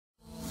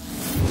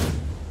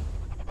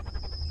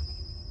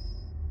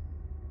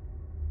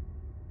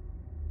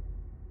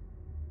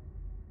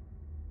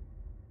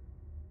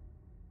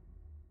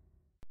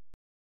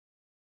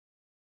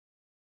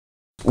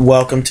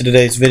Welcome to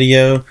today's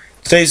video.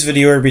 Today's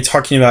video we're going to be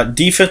talking about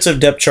defensive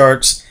depth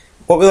charts,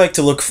 what we like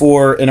to look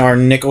for in our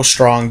nickel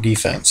strong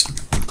defense.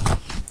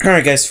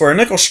 Alright guys, for our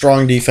nickel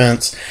strong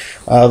defense,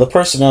 the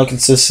personnel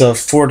consists of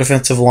 4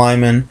 defensive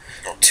linemen,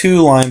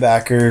 2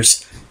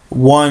 linebackers,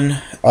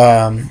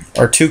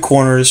 2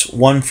 corners,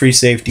 1 free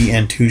safety,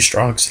 and 2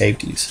 strong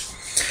safeties.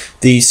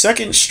 The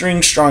second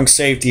string strong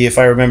safety, if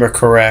I remember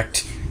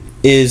correct,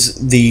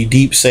 is the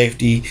deep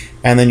safety,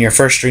 and then your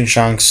first string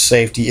strong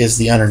safety is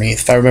the underneath,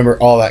 if I remember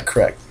all that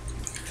correct.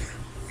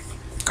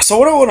 So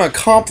what I want to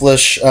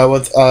accomplish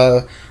with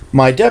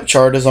my depth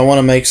chart is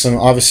obviously I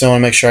want to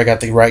make sure I got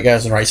the right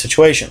guys in the right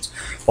situations.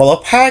 Well,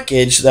 a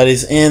package that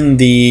is in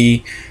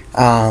the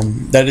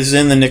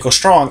nickel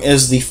strong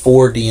is the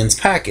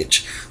 4DNs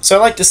package. So I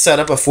like to set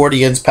up a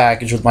 4DNs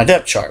package with my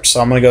depth chart.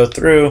 So I'm going to go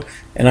through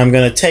and I'm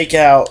going to take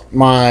out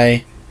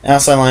my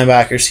outside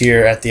linebackers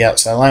here at the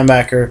outside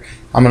linebacker.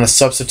 I'm going to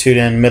substitute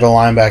in middle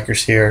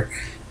linebackers here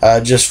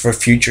just for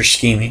future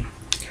scheming.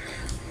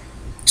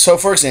 So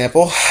for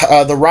example,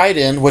 the right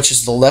end, which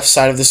is the left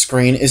side of the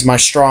screen, is my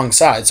strong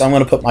side. So I'm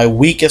going to put my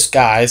weakest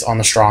guys on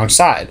the strong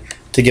side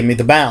to give me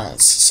the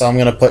balance. So I'm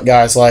going to put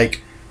guys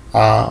like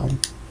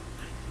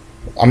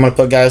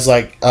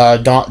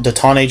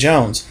Detone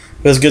Jones,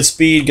 who has good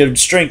speed, good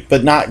strength,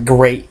 but not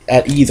great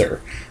at either.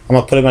 I'm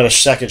going to put him at a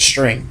second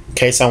string in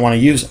case I want to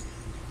use him.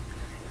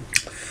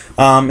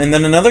 And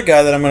then another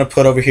guy that I'm going to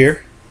put over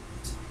here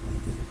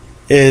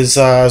is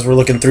as we're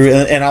looking through,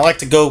 and I like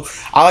to go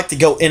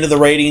into the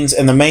ratings,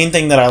 and the main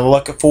thing that I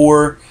look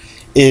for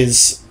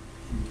is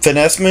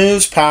finesse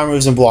moves, power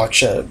moves, and block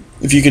shed.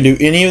 If you can do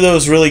any of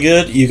those really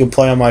good, you can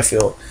play on my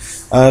field.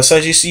 So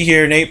as you see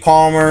here, Nate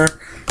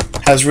Palmer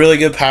has really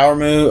good power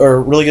move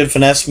or really good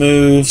finesse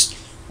moves.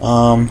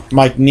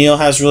 Mike Neal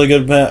has really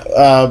good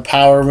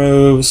power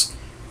moves.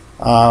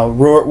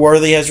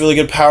 Worthy has really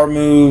good power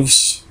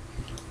moves.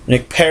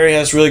 Nick Perry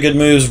has really good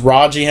moves.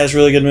 Raji has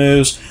really good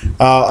moves.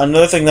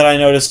 Another thing that I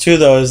noticed too,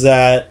 though, is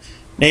that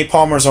Nate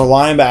Palmer's a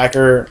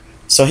linebacker,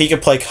 so he can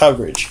play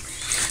coverage.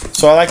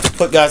 So I like to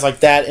put guys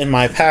like that in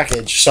my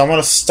package. So I'm going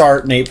to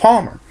start Nate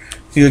Palmer,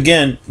 who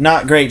again,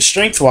 not great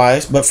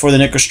strength-wise, but for the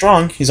nickel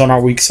strong, he's on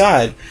our weak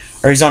side,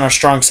 or he's on our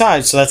strong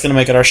side, so that's going to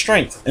make it our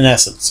strength in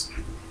essence.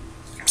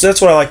 So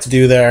that's what I like to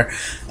do there.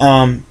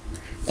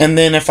 And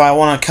then if I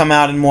want to come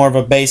out in more of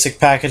a basic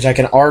package, I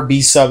can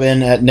RB sub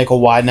in at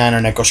nickel wide 9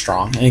 or nickel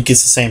strong, and it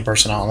gets the same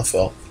personnel on the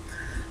field.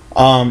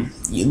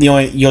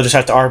 You'll just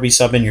have to RB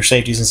sub in your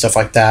safeties and stuff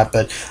like that,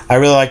 but I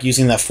really like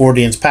using that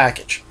 4DNs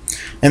package.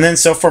 And then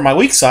so for my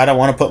weak side, I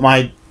want to put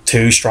my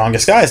 2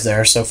 strongest guys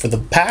there. So for the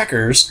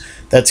Packers,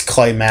 that's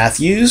Clay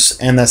Matthews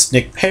and that's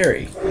Nick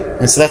Perry.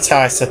 And so that's how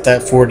I set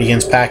that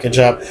 4DNs package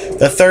up.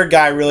 The third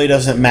guy really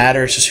doesn't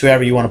matter. It's just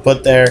whoever you want to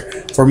put there.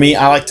 For me,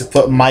 I like to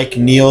put Mike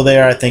Neal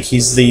there. I think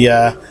he's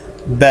the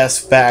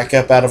best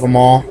backup out of them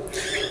all.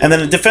 And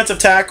then a defensive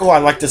tackle, I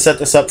like to set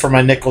this up for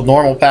my nickel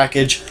normal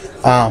package.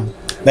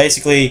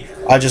 Basically,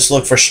 I just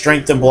look for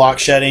strength and block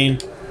shedding.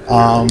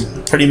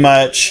 Pretty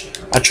much,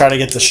 I try to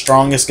get the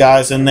strongest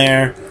guys in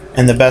there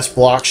and the best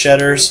block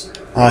shedders.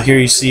 Here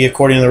you see,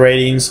 according to the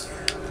ratings,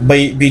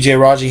 BJ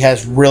Raji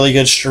has really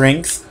good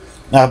strength.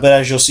 But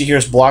as you'll see here,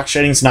 his block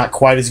shedding is not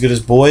quite as good as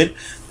Boyd,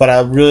 but I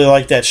really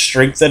like that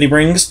strength that he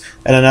brings.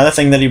 And another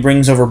thing that he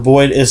brings over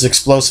Boyd is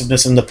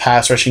explosiveness in the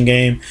pass rushing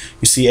game.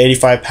 You see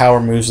 85 power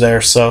moves there,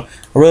 so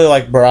I really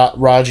like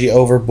Raji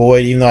over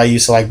Boyd, even though I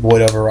used to like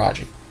Boyd over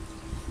Raji.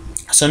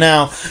 So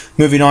now,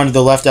 moving on to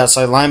the left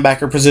outside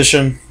linebacker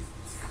position.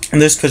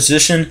 And this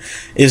position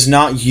is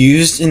not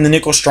used in the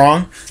nickel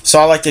strong, so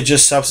I like to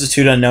just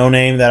substitute a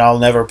no-name that I'll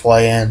never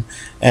play in.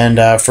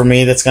 And for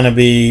me, that's going to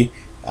be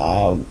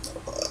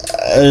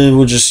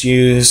we'll just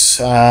use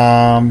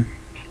Andy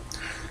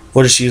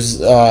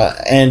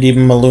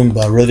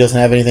Malumba. Really doesn't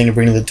have anything to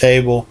bring to the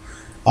table.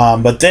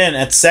 But then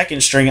at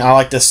second string, I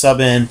like to sub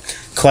in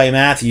Clay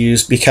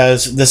Matthews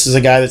because this is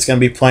a guy that's going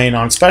to be playing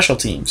on special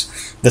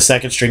teams, the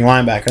second string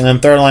linebacker. And then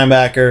third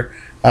linebacker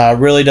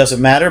really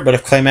doesn't matter, but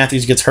if Clay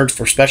Matthews gets hurt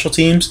for special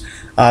teams,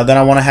 then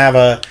I want to have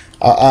a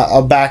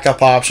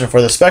backup option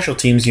for the special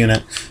teams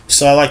unit.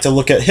 So I like to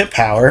look at hit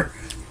power,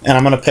 and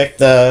I'm going to pick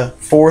the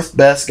 4th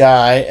best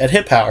guy at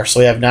hit power. So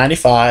we have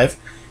 95,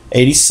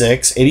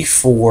 86,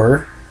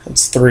 84,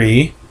 that's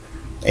 3,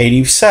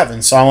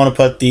 87. So I want to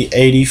put the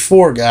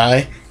 84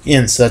 guy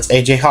in, so that's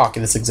AJ Hawk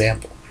in this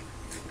example.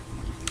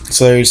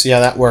 So there you see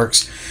how that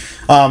works.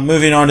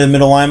 Moving on to the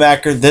middle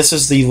linebacker, this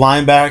is the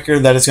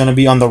linebacker that is going to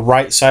be on the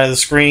right side of the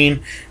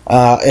screen.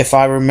 If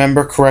I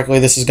remember correctly,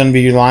 this is going to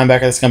be your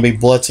linebacker that's going to be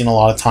blitzing a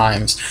lot of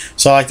times.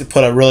 So I like to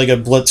put a really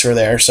good blitzer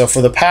there. So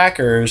for the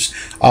Packers,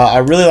 I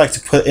really like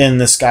to put in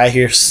this guy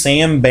here,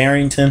 Sam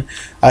Barrington.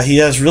 He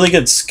has really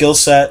good skill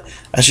set.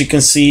 As you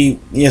can see,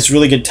 he has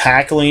really good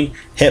tackling.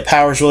 Hit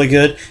power is really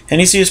good.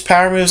 And you see his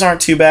power moves aren't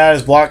too bad.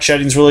 His block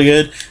shedding is really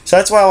good. So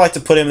that's why I like to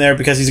put him there,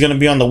 because he's going to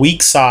be on the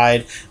weak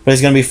side, but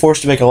he's going to be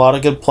forced to make a lot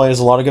of good plays,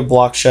 a lot of good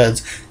block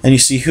sheds. And you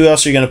see who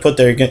else are you going to put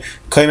there?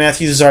 Clay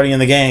Matthews is already in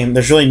the game.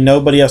 There's really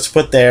nobody else to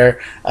put there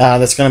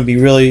that's going to be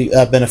really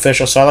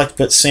beneficial. So I like to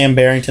put Sam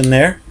Barrington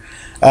there.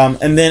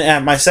 And then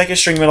at my second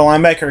string middle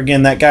linebacker,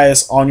 again, that guy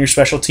is on your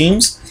special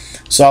teams.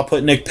 So I'll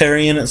put Nick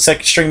Perry in at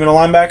second string middle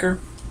linebacker.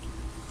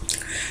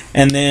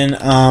 And then,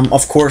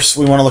 of course,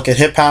 we want to look at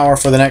hit power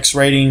for the next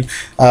rating.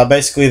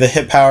 Basically, the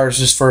hit power is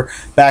just for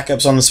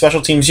backups on the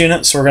special teams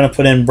unit. So we're going to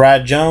put in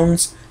Brad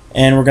Jones,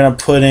 and we're going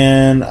to put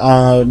in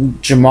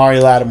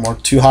Jamari Lattimore,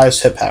 2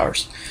 highest hit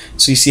powers.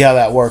 So you see how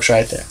that works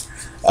right there.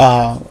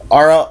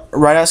 Our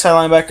right outside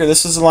linebacker,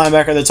 this is the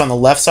linebacker that's on the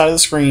left side of the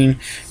screen.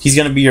 He's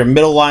going to be your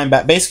middle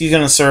linebacker. Basically, he's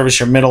going to serve as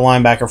your middle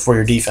linebacker for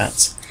your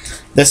defense.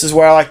 This is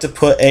where I like to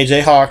put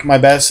A.J. Hawk, my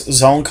best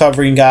zone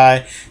covering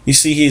guy. You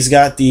see he's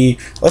got the,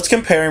 let's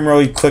compare him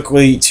really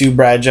quickly to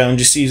Brad Jones.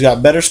 You see he's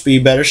got better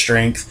speed, better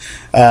strength,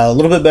 a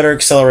little bit better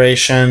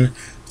acceleration.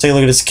 Take a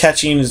look at his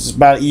catching, it's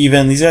about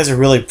even. These guys are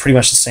really pretty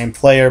much the same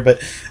player, but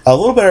a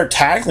little better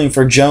tackling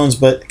for Jones,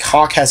 but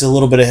Hawk has a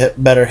little bit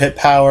of better hit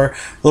power,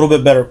 a little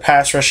bit better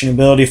pass rushing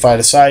ability if I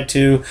decide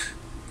to.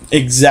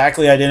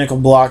 Exactly identical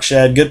block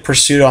shed, good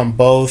pursuit on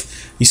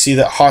both. You see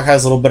that Hawk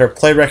has a little better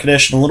play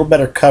recognition, a little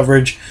better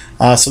coverage.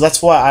 So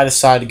that's why I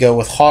decided to go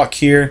with Hawk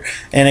here.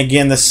 And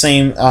again, the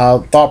same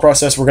thought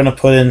process. We're going to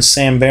put in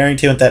Sam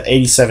Barrington with that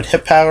 87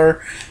 hit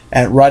power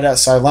at right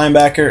outside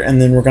linebacker,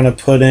 and then we're going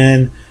to put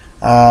in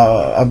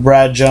a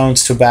Brad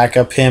Jones to back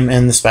up him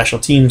in the special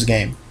teams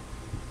game.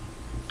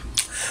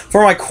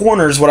 For my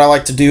corners, what I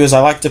like to do is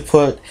I like to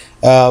put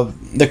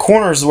the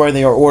corners where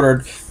they are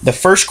ordered. The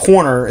first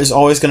corner is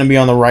always going to be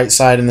on the right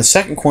side, and the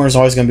second corner is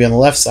always going to be on the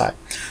left side.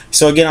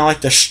 So again, I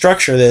like to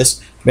structure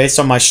this based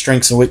on my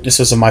strengths and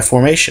weaknesses of my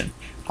formation.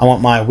 I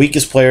want my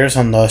weakest players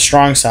on the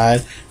strong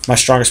side, my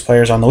strongest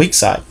players on the weak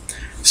side.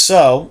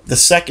 So the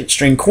second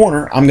string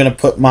corner, I'm going to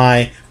put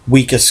my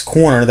weakest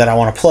corner that I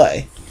want to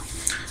play.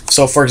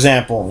 So for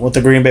example, with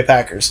the Green Bay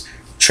Packers,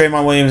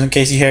 Trayvon Williams and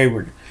Casey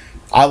Hayward.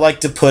 I like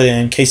to put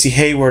in Casey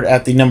Hayward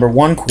at the number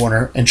 1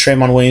 corner and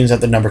Trayvon Williams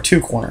at the number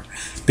 2 corner,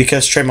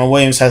 because Trayvon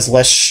Williams has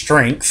less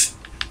strength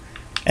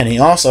and he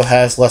also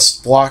has less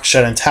block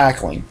shed and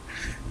tackling.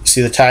 You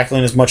see the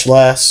tackling is much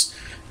less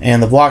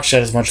and the block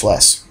shed is much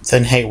less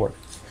than Hayward.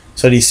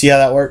 So do you see how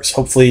that works?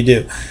 Hopefully you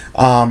do.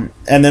 And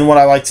then what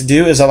I like to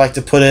do is I like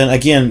to put in,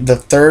 again, the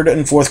 3rd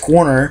and 4th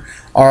corner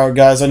are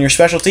guys on your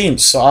special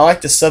teams. So I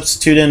like to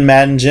substitute in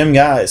Madden gym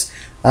guys.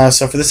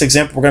 So for this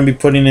example, we're going to be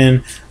putting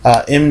in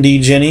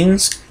M.D.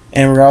 Jennings,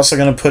 and we're also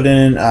going to put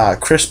in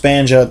Chris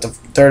Banjo at the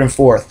 3rd and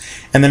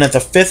 4th. And then at the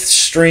 5th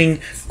string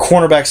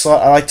cornerback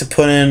slot, I like to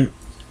put in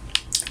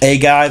a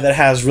guy that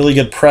has really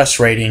good press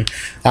rating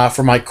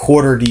for my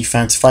quarter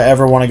defense. If I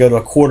ever want to go to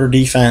a quarter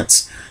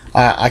defense,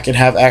 I can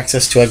have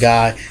access to a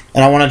guy,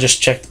 and I want to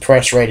just check the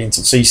press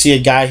ratings. So you see a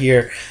guy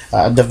here,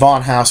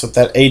 Devon House, with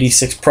that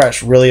 86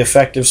 press, really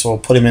effective, so we'll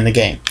put him in the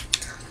game.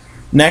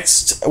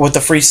 Next, with the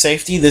free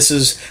safety, this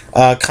is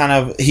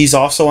he's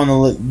also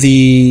on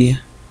the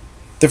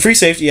free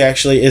safety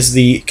actually is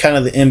the kind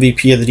of the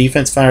MVP of the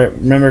defense, if I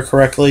remember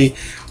correctly.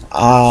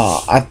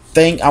 I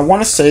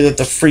want to say that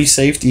the free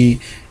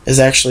safety is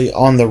actually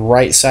on the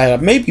right side. I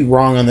may be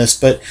wrong on this,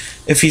 but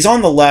if he's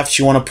on the left,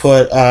 you want to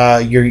put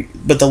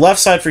but the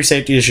left side free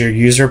safety is your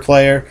user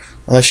player,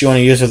 unless you want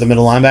to use the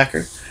middle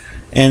linebacker.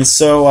 And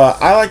so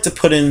I like to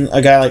put in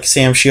a guy like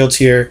Sam Shields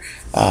here.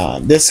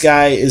 This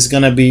guy is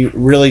going to be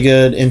really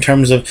good in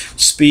terms of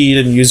speed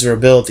and user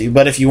ability.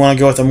 But if you want to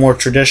go with a more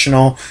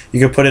traditional, you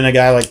could put in a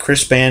guy like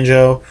Chris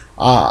Banjo.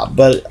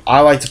 But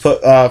I like to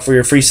put, for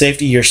your free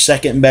safety, your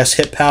second best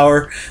hit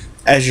power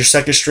as your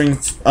second string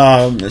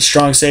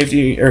strong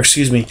safety, or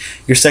excuse me,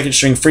 your second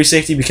string free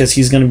safety, because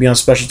he's going to be on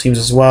special teams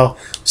as well.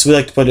 So we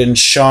like to put in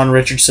Sean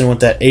Richardson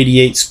with that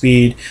 88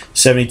 speed,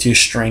 72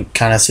 strength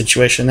kind of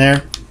situation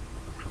there.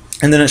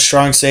 And then at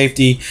strong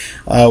safety,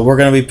 we're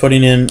going to be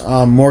putting in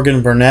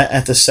Morgan Burnett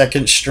at the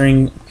second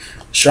string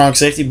strong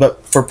safety.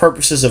 But for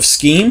purposes of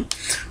scheme,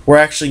 we're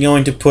actually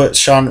going to put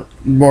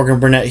Morgan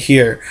Burnett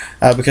here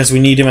because we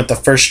need him at the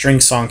first string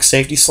strong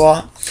safety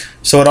slot.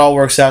 So it all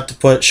works out to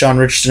put Sean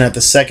Richardson at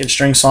the second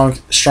string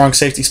strong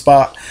safety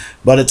spot.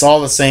 But it's all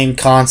the same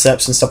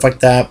concepts and stuff like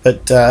that.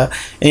 But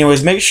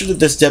anyways, make sure that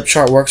this depth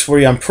chart works for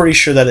you. I'm pretty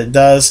sure that it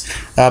does.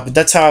 But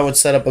that's how I would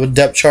set up a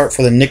depth chart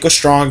for the nickel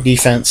strong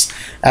defense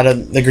out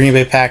of the Green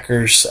Bay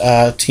Packers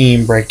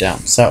team breakdown.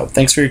 So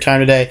thanks for your time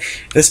today.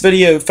 If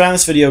you found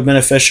this video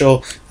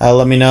beneficial,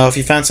 let me know. If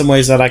you found some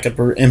ways that I could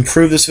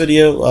improve this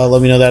video,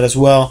 let me know that as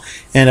well.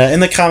 And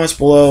in the comments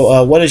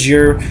below, who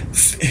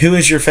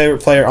is your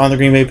favorite player on the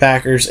Green Bay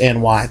Packers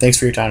and why? Thanks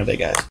for your time today,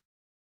 guys.